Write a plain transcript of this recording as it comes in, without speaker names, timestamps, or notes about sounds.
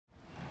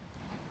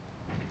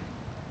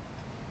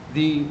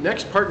The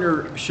next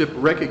partnership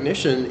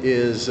recognition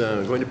is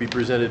going to be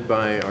presented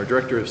by our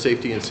Director of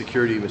Safety and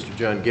Security, Mr.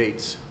 John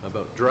Gates,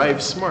 about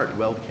Drive Smart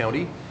Weld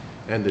County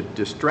and the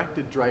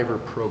Distracted Driver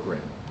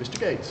Program. Mr.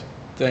 Gates.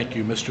 Thank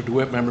you, Mr.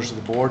 DeWitt, members of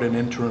the board, and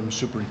Interim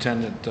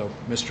Superintendent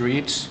Mr.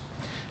 Eads.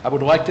 I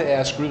would like to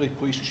ask Greeley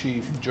Police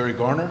Chief Jerry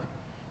Garner,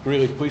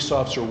 Greeley Police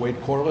Officer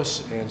Wade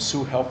Corliss, and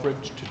Sue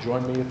Helfrich to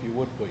join me if you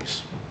would,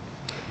 please.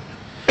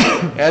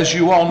 As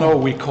you all know,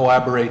 we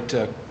collaborate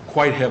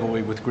quite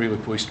heavily with Greeley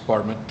Police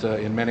Department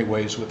in many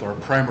ways, with our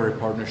primary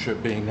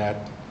partnership being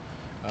that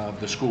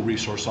the school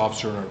resource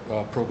officer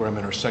program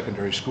in our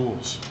secondary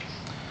schools.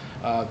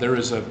 There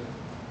was a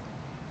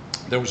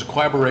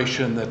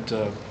collaboration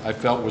that I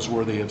felt was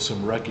worthy of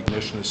some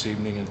recognition this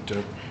evening,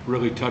 and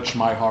really touched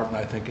my heart, and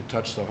I think it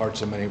touched the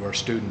hearts of many of our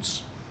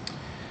students.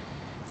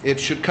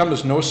 It should come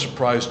as no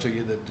surprise to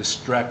you that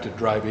distracted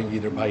driving,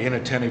 either by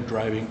inattentive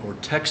driving or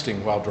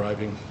texting while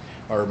driving,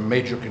 are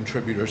major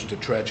contributors to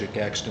tragic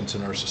accidents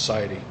in our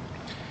society.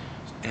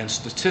 And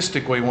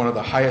statistically, one of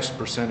the highest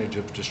percentage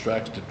of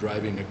distracted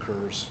driving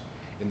occurs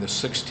in the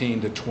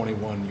 16 to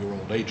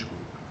 21-year-old age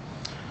group.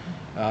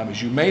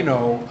 As you may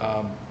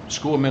know,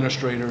 school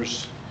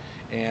administrators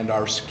and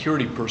our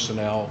security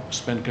personnel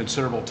spend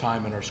considerable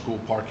time in our school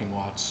parking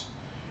lots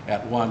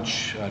at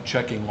lunch,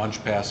 checking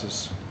lunch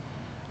passes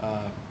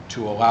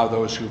to allow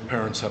those whose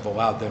parents have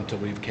allowed them to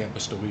leave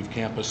campus,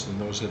 and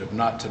those that have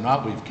not, to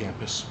not leave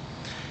campus.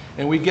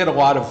 And we get a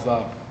lot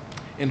of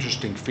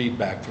interesting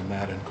feedback from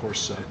that. And of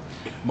course,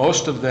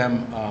 most of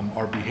them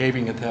are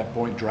behaving at that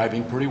point,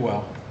 driving pretty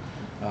well,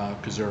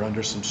 because they're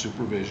under some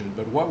supervision.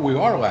 But what we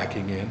are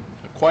lacking in,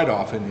 quite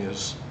often,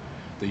 is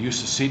the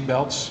use of seat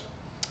belts.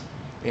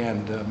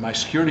 And my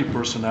security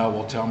personnel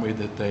will tell me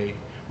that they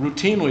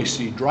routinely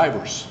see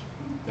drivers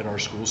at our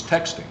schools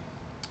texting.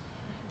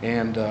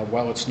 And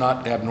while it's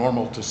not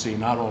abnormal to see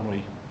not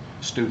only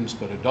students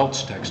but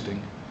adults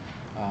texting,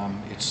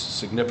 it's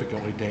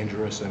significantly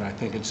dangerous, and I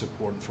think it's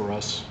important for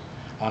us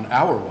on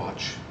our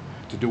watch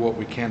to do what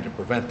we can to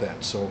prevent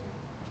that. So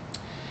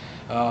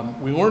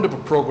we learned of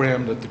a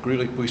program that the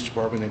Greeley Police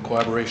Department, in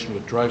collaboration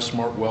with Drive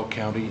Smart Weld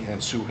County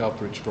and Sue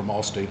Helfrich from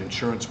Allstate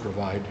Insurance,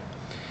 provide.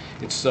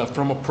 It's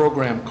from a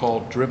program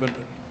called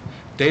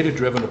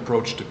Data-Driven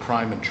Approach to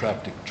Crime and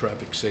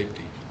Traffic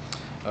Safety.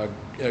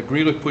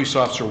 Greeley Police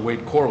Officer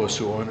Wade Corliss,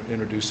 who I'll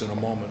introduce in a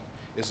moment,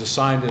 is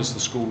assigned as the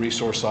school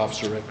resource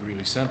officer at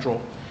Greeley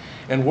Central,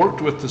 and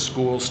worked with the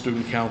school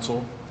student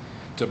council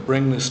to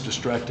bring this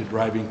distracted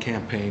driving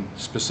campaign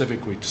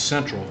specifically to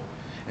Central,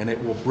 and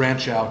it will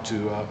branch out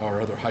to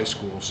our other high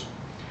schools.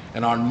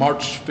 And on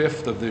March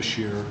 5th of this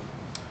year,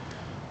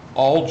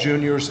 all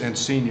juniors and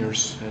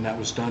seniors, and that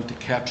was done to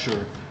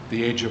capture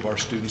the age of our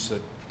students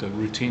that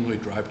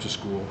routinely drive to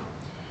school,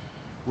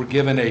 were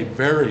given a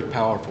very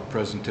powerful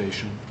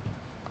presentation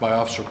by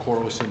Officer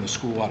Corliss in the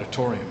school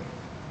auditorium.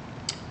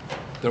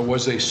 There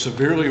was a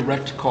severely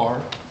wrecked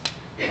car,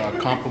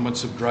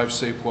 compliments of Drive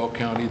Safe Weld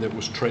County, that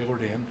was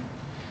trailered in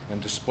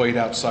and displayed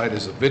outside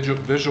as a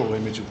visual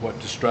image of what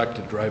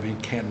distracted driving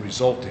can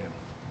result in.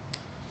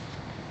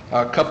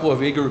 A couple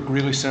of eager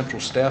Greeley Central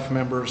staff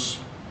members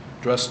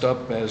dressed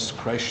up as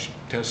crash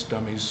test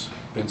dummies,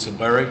 Vince and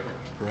Larry.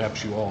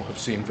 Perhaps you all have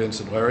seen Vince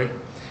and Larry.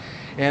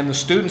 And the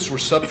students were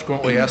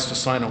subsequently asked to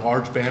sign a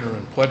large banner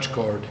and pledge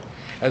card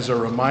as a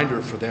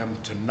reminder for them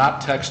to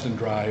not text and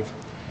drive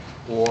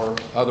or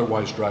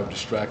otherwise drive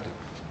distracted.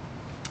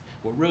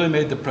 What really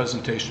made the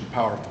presentation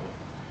powerful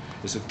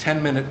is a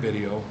 10-minute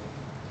video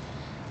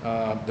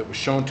that was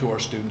shown to our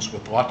students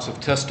with lots of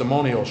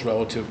testimonials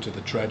relative to the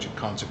tragic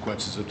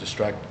consequences of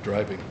distracted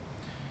driving.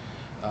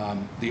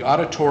 The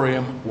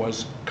auditorium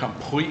was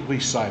completely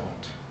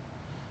silent,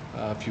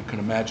 if you can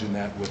imagine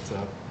that, with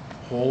a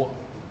whole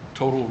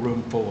total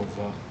room full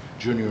of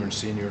junior and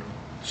senior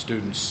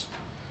students.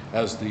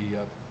 As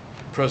the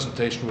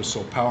presentation was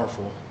so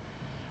powerful,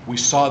 we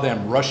saw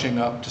them rushing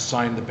up to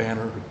sign the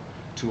banner,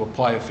 to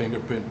apply a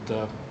fingerprint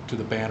to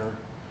the banner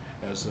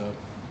as a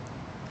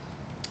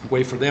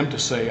way for them to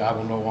say, I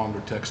will no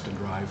longer text and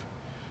drive.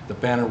 The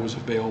banner was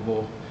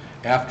available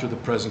after the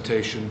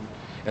presentation,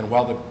 and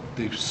while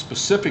the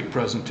specific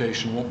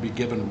presentation won't be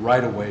given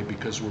right away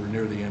because we're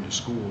near the end of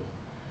school,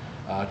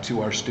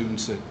 to our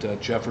students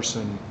at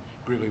Jefferson,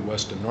 Greeley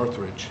West, and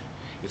Northridge,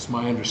 it's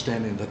my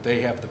understanding that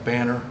they have the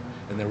banner,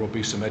 and there will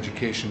be some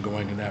education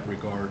going in that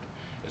regard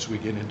as we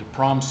get into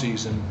prom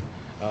season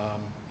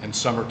and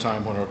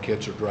summertime when our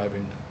kids are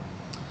driving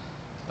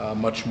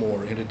much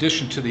more. In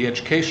addition to the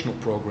educational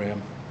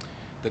program,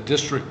 the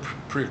district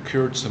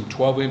procured some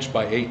 12-inch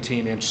by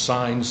 18-inch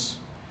signs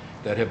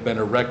that have been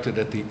erected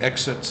at the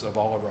exits of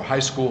all of our high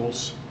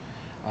schools.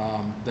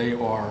 They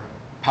are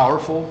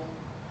powerful,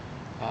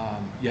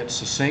 yet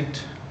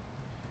succinct,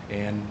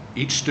 and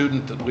each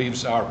student that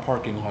leaves our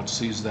parking lot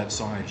sees that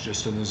sign,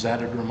 just an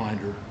added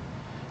reminder,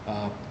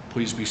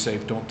 please be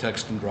safe, don't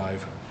text and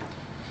drive.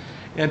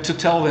 And to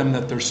tell them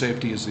that their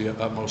safety is the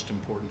utmost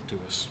important to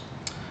us.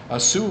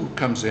 Sue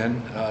comes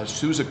in.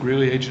 Sue's a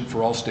Greeley agent for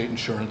Allstate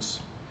Insurance,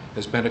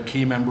 has been a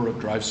key member of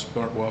Drive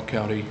Smart Weld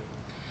County,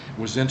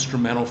 was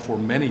instrumental for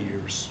many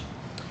years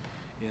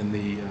in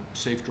the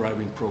safe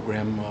driving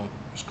program. It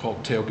was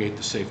called Tailgate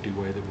the Safety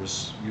Way, that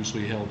was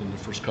usually held in the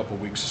first couple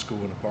of weeks of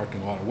school in the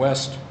parking lot of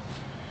West.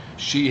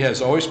 She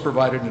has always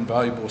provided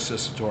invaluable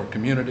assistance to our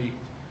community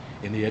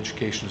in the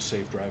education of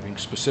safe driving,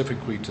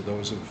 specifically to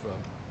those of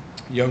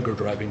younger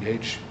driving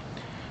age.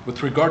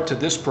 With regard to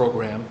this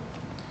program,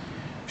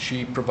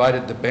 she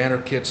provided the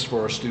banner kits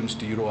for our students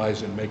to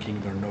utilize in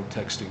making their no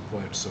texting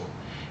pledge. So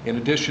in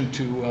addition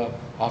to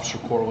Officer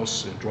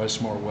Corliss and Drive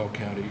Smart Weld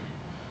County,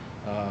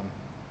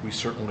 we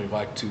certainly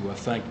like to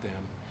thank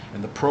them.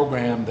 And the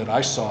program that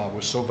I saw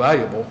was so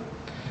valuable.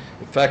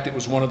 In fact, it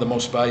was one of the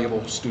most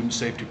valuable student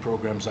safety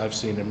programs I've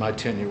seen in my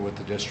tenure with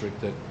the district.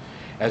 That,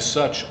 as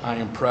such, I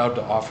am proud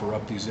to offer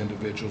up these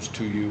individuals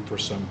to you for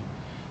some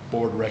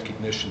board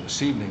recognition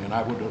this evening. And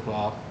I would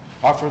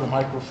offer the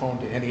microphone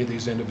to any of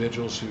these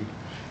individuals who'd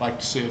like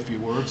to say a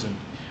few words. And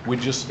we'd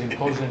just, in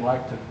closing,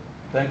 like to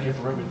thank you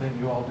for everything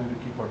you all do to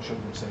keep our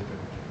children safe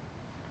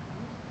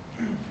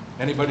every day.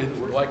 Anybody that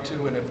would like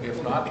to, and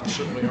if not, you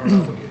certainly aren't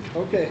obligated.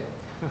 Okay.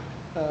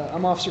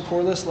 I'm Officer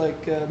Corliss,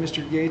 like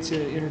Mr. Gates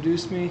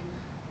introduced me.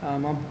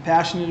 I'm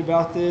passionate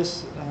about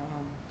this.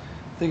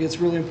 I think it's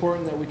really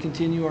important that we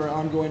continue our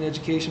ongoing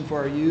education for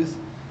our youth.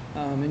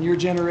 In your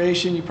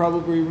generation, you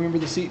probably remember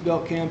the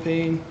seatbelt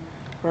campaign.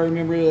 Probably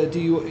remember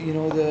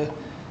the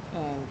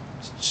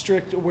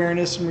strict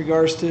awareness in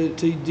regards to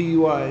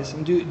DUIs.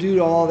 And due to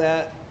all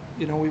that,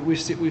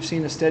 we've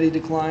seen a steady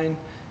decline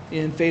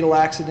in fatal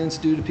accidents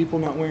due to people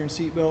not wearing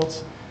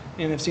seatbelts,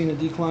 and have seen a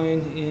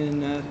decline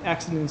in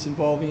accidents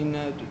involving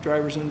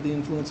drivers under the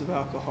influence of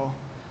alcohol.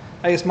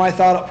 I guess my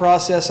thought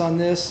process on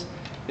this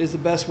is the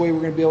best way we're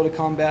going to be able to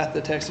combat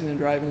the texting and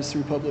driving is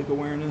through public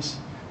awareness.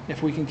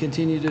 If we can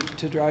continue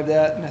to drive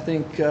that, and I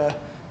think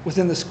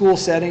within the school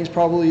settings,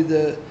 probably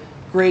the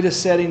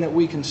greatest setting that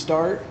we can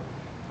start.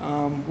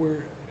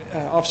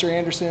 Officer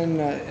Anderson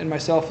and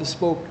myself have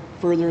spoke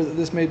further that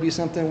this may be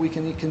something we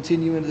can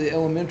continue into the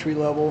elementary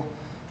level.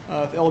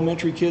 If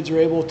elementary kids are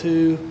able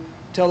to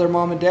tell their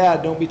mom and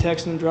dad, don't be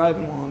texting and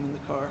driving while I'm in the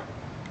car.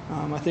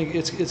 I think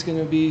it's going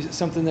to be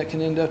something that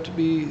can end up to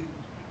be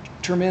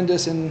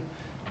tremendous in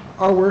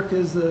our work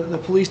as the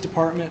police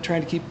department,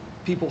 trying to keep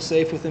people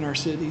safe within our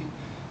city.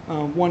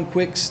 One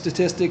quick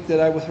statistic that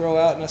I would throw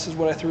out, and this is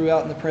what I threw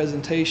out in the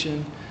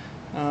presentation,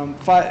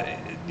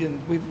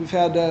 we've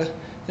had I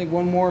think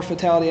one more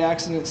fatality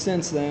accident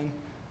since then,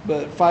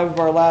 but 5 of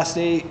our last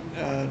 8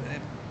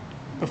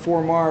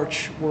 before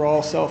March were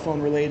all cell phone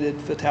related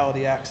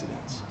fatality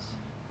accidents.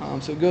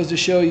 So it goes to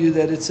show you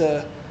that it's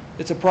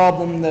a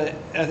problem that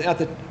at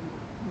the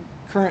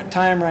current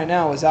time right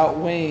now is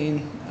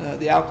outweighing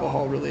the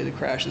alcohol related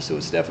crashes. So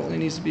it definitely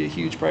needs to be a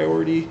huge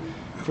priority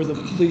for the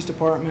police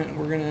department.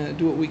 We're going to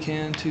do what we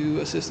can to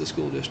assist the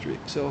school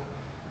district. So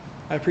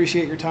I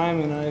appreciate your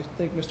time, and I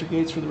thank Mr.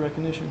 Gates for the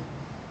recognition.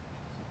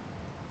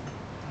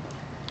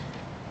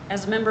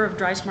 As a member of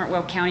Drive Smart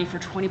Weld County for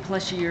 20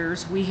 plus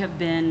years, we have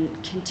been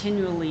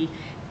continually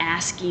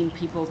asking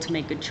people to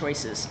make good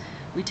choices.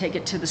 We take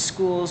it to the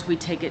schools, we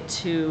take it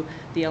to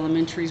the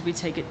elementaries, we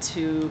take it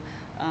to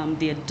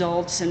the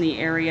adults in the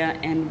area,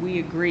 and we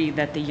agree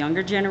that the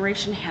younger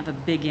generation have a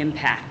big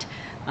impact.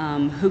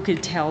 Who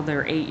could tell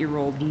their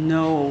 8-year-old,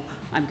 no,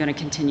 I'm going to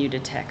continue to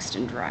text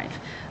and drive?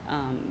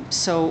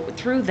 So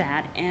through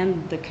that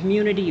and the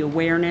community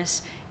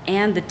awareness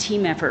and the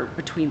team effort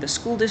between the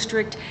school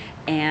district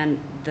and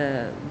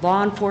the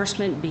law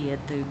enforcement, be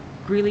it the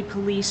Greeley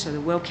Police or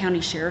the Weld County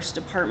Sheriff's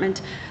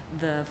Department,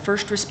 the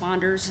first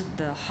responders,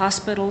 the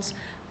hospitals,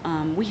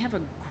 we have a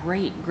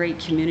great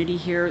community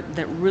here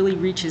that really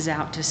reaches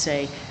out to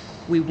say,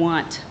 we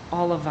want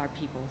all of our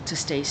people to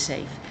stay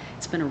safe.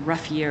 It's been a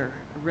rough year,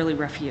 a really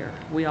rough year.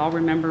 We all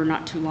remember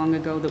not too long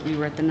ago that we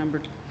were at the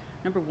number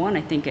 1,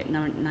 I think, at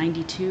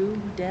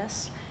 92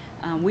 deaths.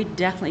 We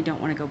definitely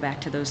don't want to go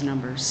back to those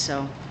numbers.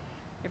 So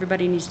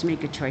everybody needs to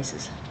make good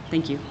choices.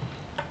 Thank you.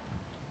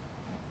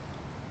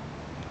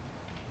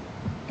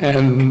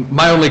 And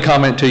my only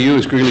comment to you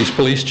as Greeley's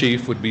police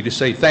chief would be to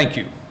say thank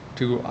you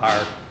to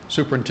our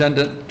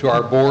superintendent, to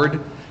our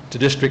board, to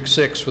District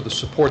 6 for the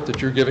support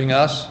that you're giving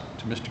us,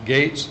 to Mr.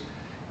 Gates,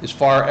 as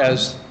far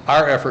as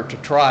our effort to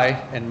try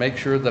and make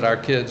sure that our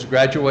kids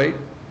graduate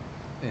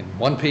in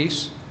one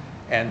piece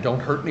and don't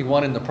hurt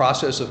anyone in the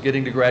process of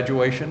getting to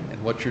graduation.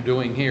 And what you're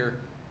doing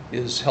here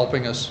is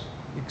helping us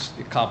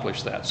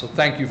accomplish that. So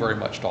thank you very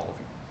much to all of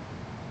you.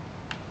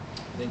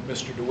 I think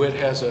Mr. DeWitt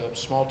has a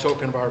small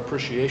token of our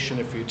appreciation.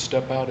 If you'd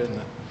step out in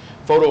the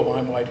photo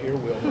limelight here,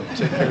 we'll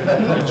take care of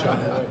that. Get you on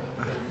the way.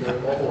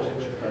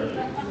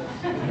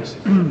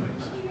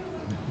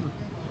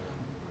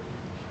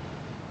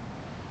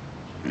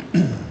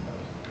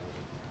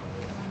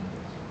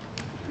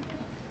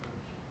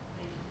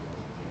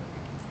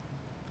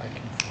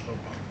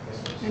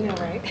 I know,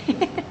 right? I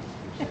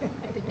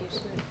think you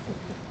should.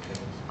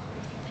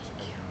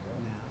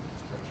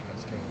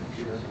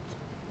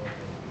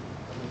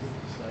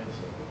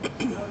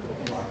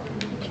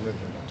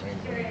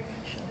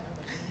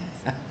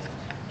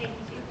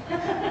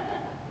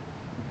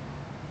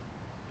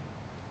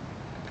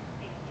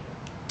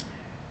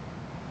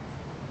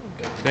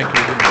 Thank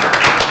you.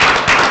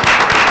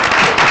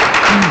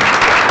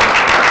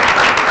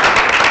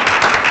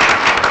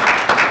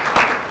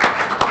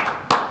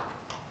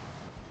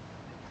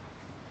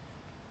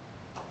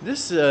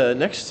 This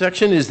next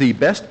section is the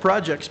Best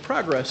Projects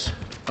Progress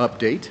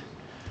Update.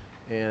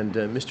 And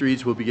Mr.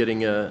 Eads will be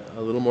getting a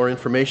little more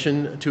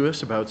information to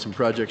us about some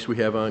projects we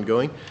have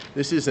ongoing.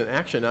 This is an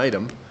action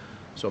item,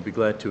 so I'll be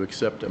glad to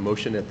accept a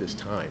motion at this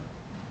time.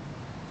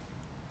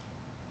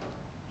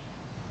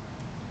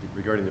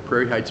 Regarding the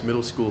Prairie Heights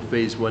Middle School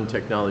Phase 1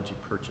 technology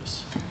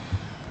purchase.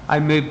 I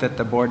move that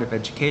the Board of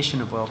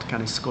Education of Weld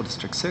County School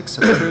District 6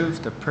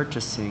 approve the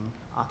purchasing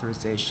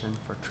authorization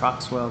for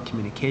Troxell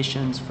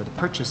Communications for the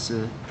purchase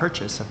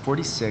of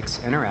 46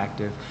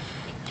 interactive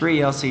 3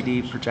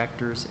 LCD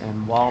projectors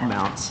and wall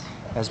mounts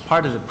as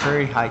part of the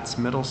Prairie Heights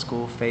Middle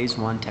School Phase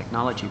 1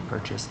 technology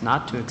purchase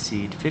not to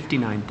exceed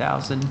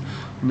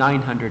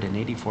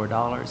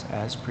 $59,984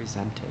 as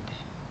presented.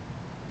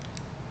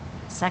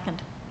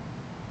 Second.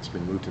 It's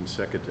been moved and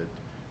seconded.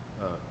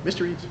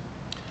 Mr. Eads.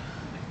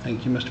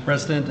 Thank you, Mr.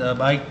 President.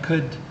 I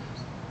could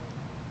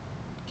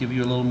give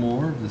you a little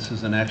more. This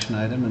is an action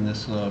item, and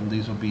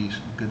these will be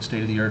good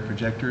state-of-the-art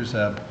projectors.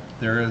 There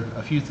are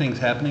a few things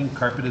happening.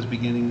 Carpet is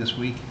beginning this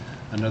week.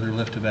 Another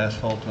lift of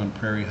asphalt on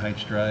Prairie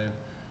Heights Drive.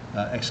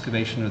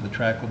 Excavation of the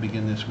track will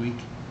begin this week.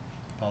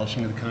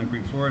 Polishing of the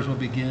concrete floors will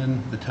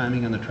begin. The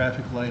timing on the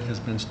traffic light has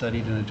been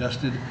studied and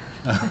adjusted.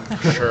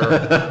 Sure.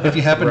 If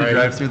you happen to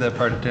drive through that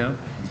part of town.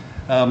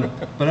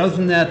 But other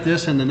than that,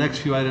 this and the next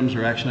few items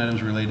are action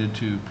items related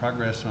to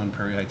progress on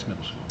Prairie Heights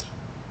Middle Schools.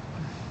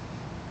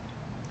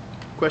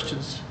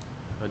 Questions?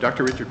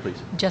 Dr. Richard, please.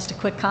 Just a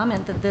quick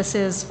comment that this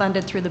is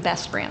funded through the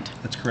BEST grant.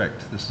 That's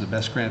correct. This is a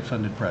BEST grant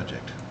funded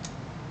project.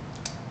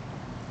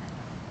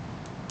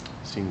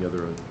 Seeing no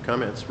other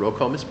comments, roll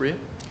call, Ms. Bria.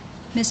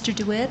 Mr.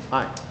 DeWitt?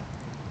 Aye.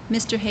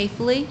 Mr.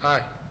 Haefele?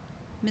 Aye.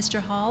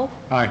 Mr. Hall?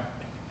 Aye.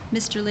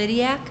 Mr.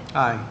 Lydiak?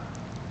 Aye.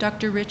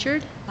 Dr.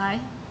 Richard?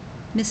 Aye.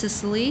 Mrs.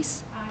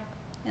 Solis? Aye.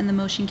 And the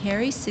motion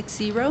carries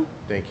 6-0.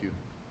 Thank you.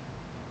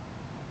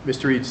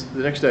 Mr. Eads,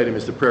 the next item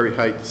is the Prairie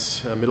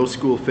Heights Middle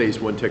School Phase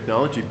 1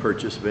 technology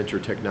purchase, Venture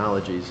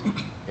Technologies.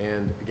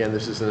 And again,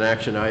 this is an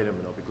action item,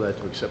 and I'll be glad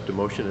to accept a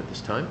motion at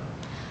this time.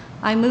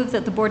 I move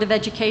that the Board of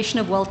Education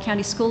of Weld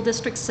County School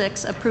District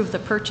 6 approve the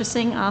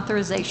purchasing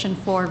authorization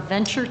for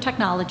Venture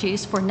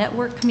Technologies for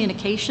network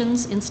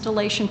communications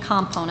installation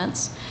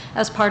components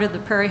as part of the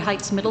Prairie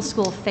Heights Middle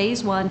School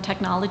Phase 1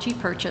 technology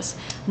purchase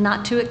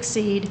not to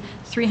exceed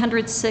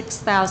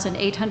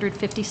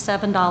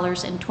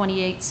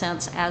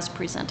 $306,857.28 as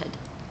presented.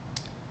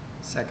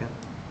 Second.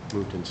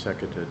 Moved and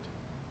seconded.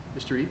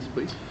 Mr. Eads,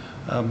 please.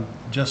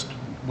 Just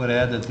would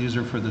add that these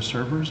are for the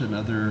servers and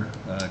other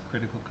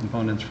critical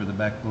components for the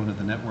backbone of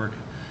the network.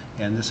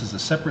 And this is a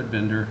separate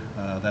vendor.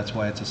 That's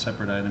why it's a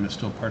separate item. It's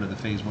still part of the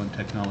Phase 1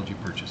 technology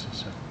purchases.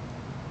 So.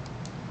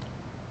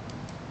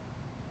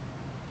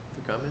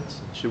 For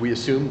comments? Should we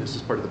assume this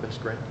is part of the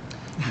BEST grant?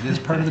 It is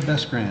part of the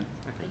BEST grant.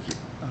 Thank you.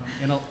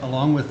 And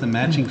along with the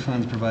matching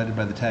funds provided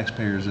by the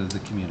taxpayers of the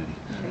community.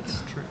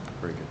 That's true.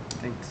 Very good.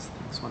 Thanks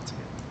once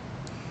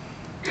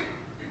again.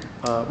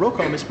 Roll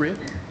call, Ms. Bria.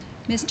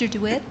 Mr.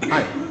 DeWitt?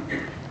 Aye.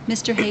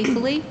 Mr.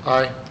 Haefele?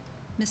 Aye.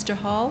 Mr.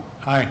 Hall?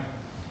 Aye.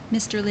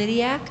 Mr.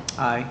 Lydiak?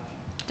 Aye.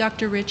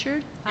 Dr.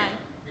 Richard? Aye.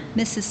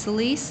 Mrs.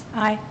 Solis?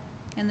 Aye.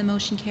 And the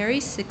motion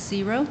carries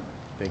 6-0.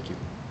 Thank you.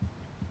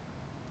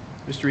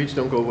 Mr. Eads,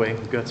 don't go away.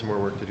 We've got some more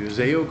work to do.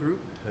 Zayo Group,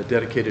 a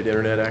dedicated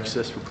internet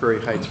access for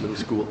Prairie Heights Middle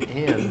School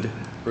and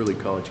Early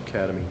College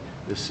Academy.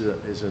 This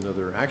is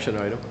another action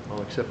item.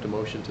 I'll accept a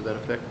motion to that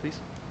effect,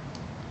 please.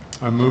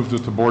 I move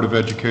that the Board of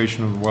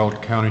Education of the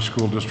Weld County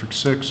School District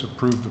 6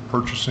 approve the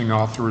purchasing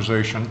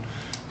authorization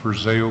for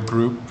Zayo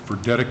Group for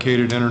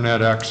dedicated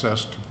internet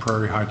access to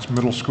Prairie Heights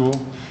Middle School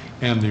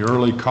and the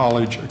Early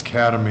College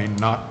Academy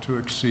not to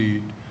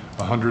exceed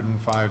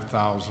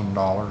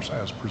 $105,000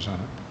 as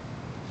presented.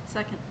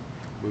 Second.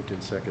 Moved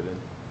and seconded.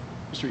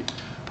 Mr. Eads.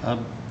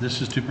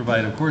 This is to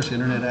provide, of course,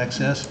 internet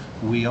access.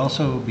 We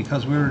also,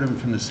 because we ordered them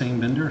from the same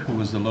vendor who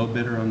was the low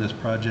bidder on this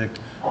project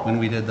when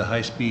we did the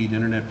high-speed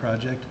internet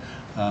project,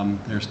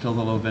 they're still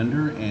the low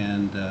vendor,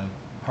 and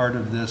part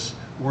of this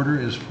order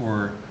is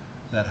for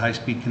that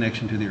high-speed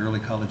connection to the Early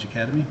College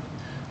Academy,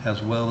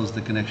 as well as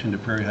the connection to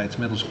Prairie Heights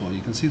Middle School.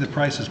 You can see the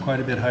price is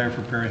quite a bit higher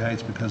for Prairie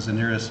Heights because the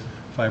nearest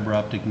fiber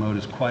optic mode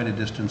is quite a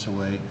distance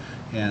away,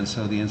 and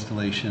so the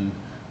installation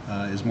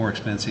is more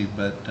expensive,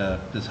 but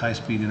this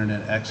high-speed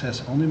internet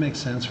access only makes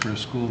sense for a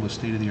school with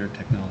state-of-the-art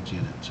technology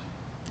in it.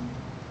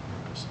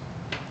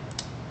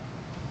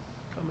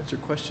 Comments or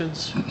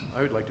questions?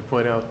 I would like to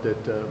point out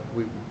that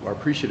we are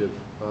appreciative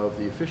of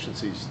the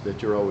efficiencies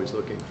that you're always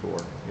looking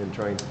for in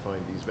trying to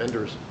find these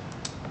vendors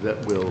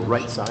that will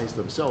right-size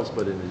themselves,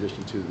 but in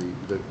addition to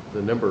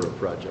the number of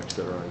projects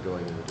that are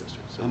ongoing in the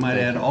district. So I might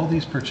add, all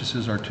these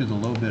purchases are to the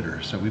low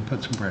bidder, so we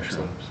put some pressure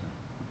on them. So.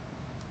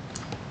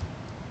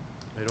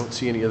 I don't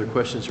see any other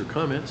questions or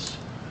comments.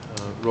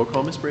 Roll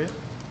call, Ms. Bria.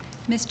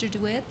 Mr.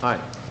 DeWitt? Aye.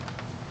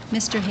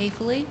 Mr.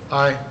 Haefele?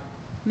 Aye.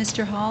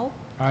 Mr. Hall?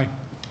 Aye.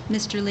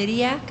 Mr.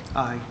 Lydiak?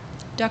 Aye.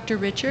 Dr.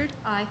 Richard?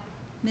 Aye.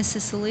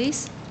 Mrs.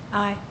 Solis?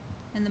 Aye.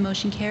 And the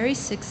motion carries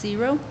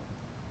 6-0.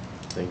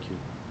 Thank you.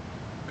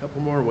 A couple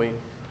more, Wayne.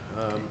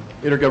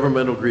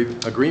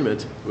 Intergovernmental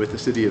agreement with the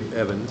City of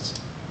Evans.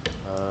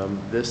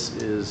 This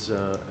is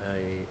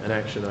an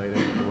action item,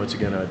 and once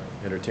again, I'd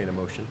entertain a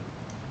motion.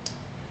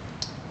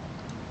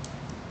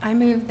 I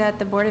move that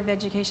the Board of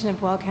Education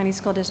of Weld County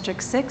School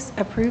District 6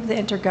 approve the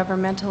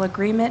intergovernmental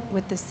agreement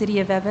with the City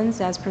of Evans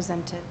as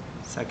presented.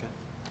 Second.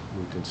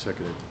 Moved and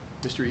seconded.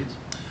 Mr. Eads?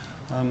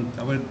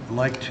 I would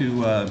like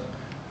to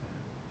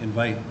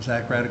invite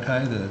Zach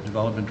Radikai, the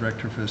Development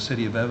Director for the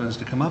City of Evans,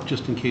 to come up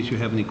just in case you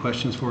have any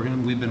questions for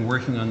him. We've been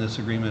working on this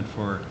agreement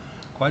for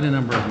quite a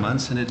number of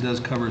months, and it does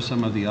cover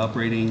some of the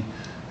operating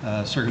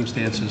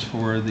circumstances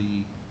for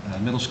the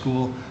middle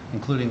school,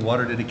 including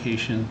water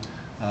dedication,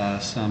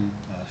 some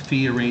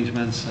fee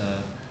arrangements,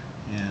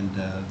 and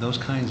those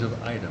kinds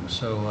of items.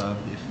 So,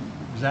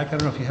 Zach, I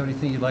don't know if you have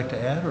anything you'd like to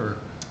add, or?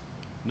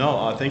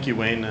 No, thank you,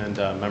 Wayne, and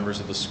members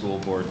of the school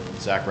board.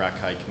 Zach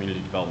Rakai,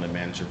 Community Development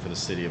Manager for the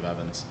City of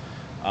Evans.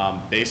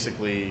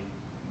 Basically,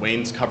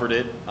 Wayne's covered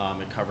it.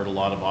 It covered a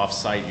lot of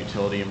off-site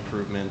utility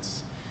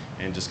improvements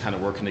and just kind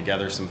of working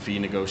together some fee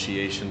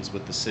negotiations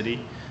with the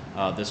city.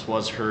 This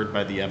was heard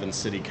by the Evans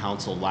City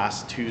Council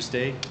last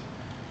Tuesday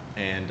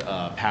and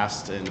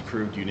passed and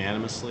approved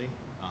unanimously.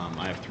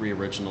 I have 3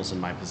 originals in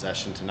my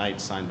possession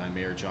tonight, signed by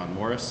Mayor John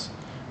Morris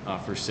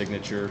for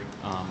signature,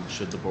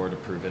 should the board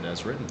approve it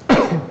as written.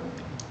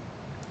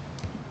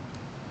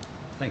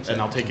 Thanks.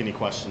 And I'll take any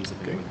questions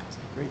if anyone has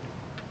any. Great.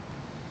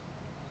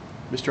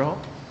 Mr.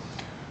 Hall?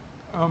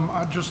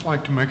 I'd just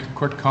like to make a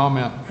quick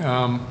comment.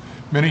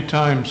 Many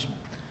times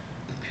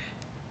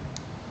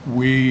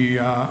we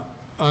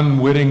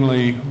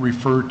unwittingly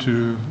refer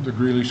to the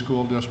Greeley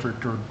School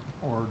District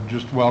or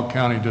just Weld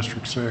County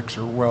District 6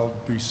 or Weld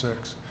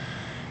B6.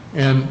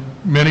 And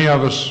many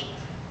of us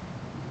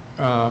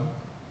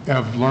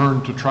have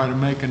learned to try to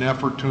make an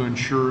effort to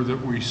ensure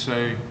that we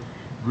say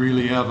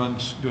Greeley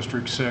Evans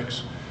District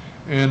 6.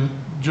 And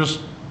just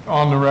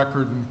on the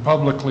record and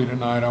publicly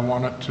tonight, I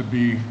want it to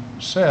be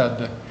said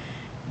that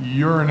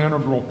you're an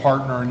integral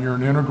partner and you're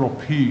an integral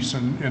piece,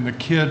 and the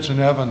kids in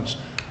Evans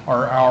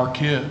are our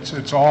kids.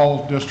 It's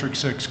all District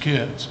 6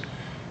 kids.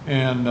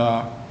 And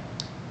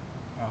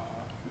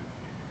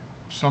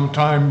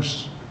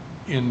sometimes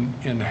in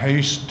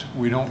haste,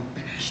 we don't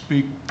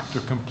speak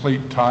the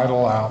complete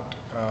title out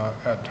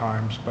at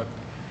times, but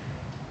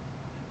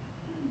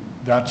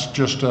that's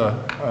just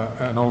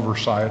an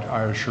oversight,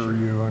 I assure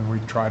you, and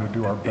we try to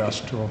do our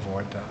best to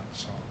avoid that.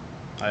 So,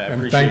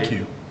 and thank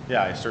you.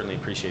 Yeah, I certainly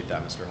appreciate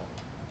that, Mr. Hall.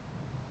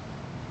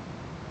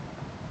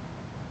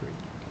 Great.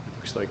 It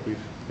looks like we've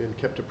been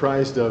kept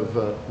apprised of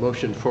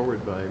motion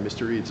forward by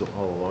Mr. Eads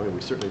all along, and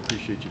we certainly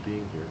appreciate you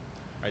being here.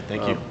 All right,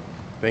 thank you.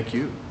 Thank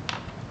you.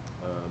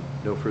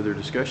 No further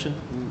discussion.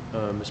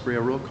 Ms. Brea,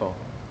 roll call.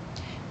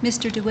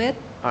 Mr. DeWitt?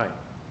 Aye.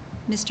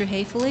 Mr.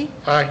 Haefele?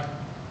 Aye.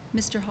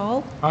 Mr.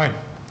 Hall? Aye.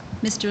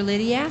 Mr.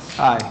 Lydiak?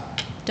 Aye.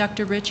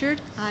 Dr. Richard?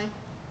 Aye.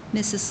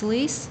 Mrs.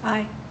 Solis?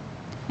 Aye.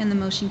 And the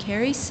motion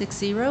carries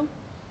 6-0.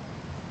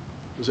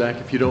 Zach,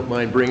 if you don't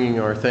mind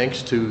bringing our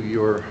thanks to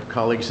your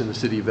colleagues in the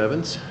City of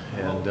Evans,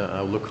 and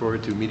I'll look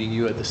forward to meeting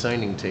you at the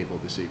signing table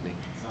this evening.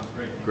 Sounds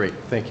great. Great.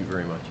 Thank you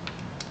very much.